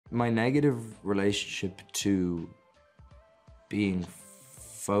My negative relationship to being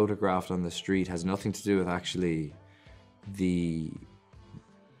photographed on the street has nothing to do with actually the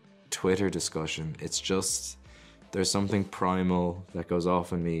Twitter discussion. It's just, there's something primal that goes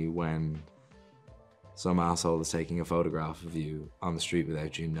off in me when some asshole is taking a photograph of you on the street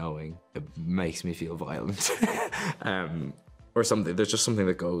without you knowing. It makes me feel violent. Or something, there's just something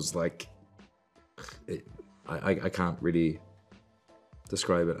that goes like, I can't really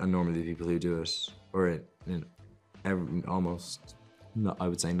describe it, and normally the people who do it, or almost, I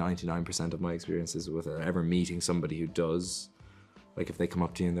would say 99% of my experiences with ever meeting somebody who does, like if they come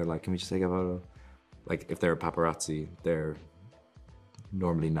up to you and they're like, can we just take a photo? Like if they're a paparazzi, they're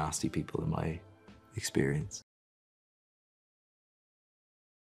normally nasty people in my experience.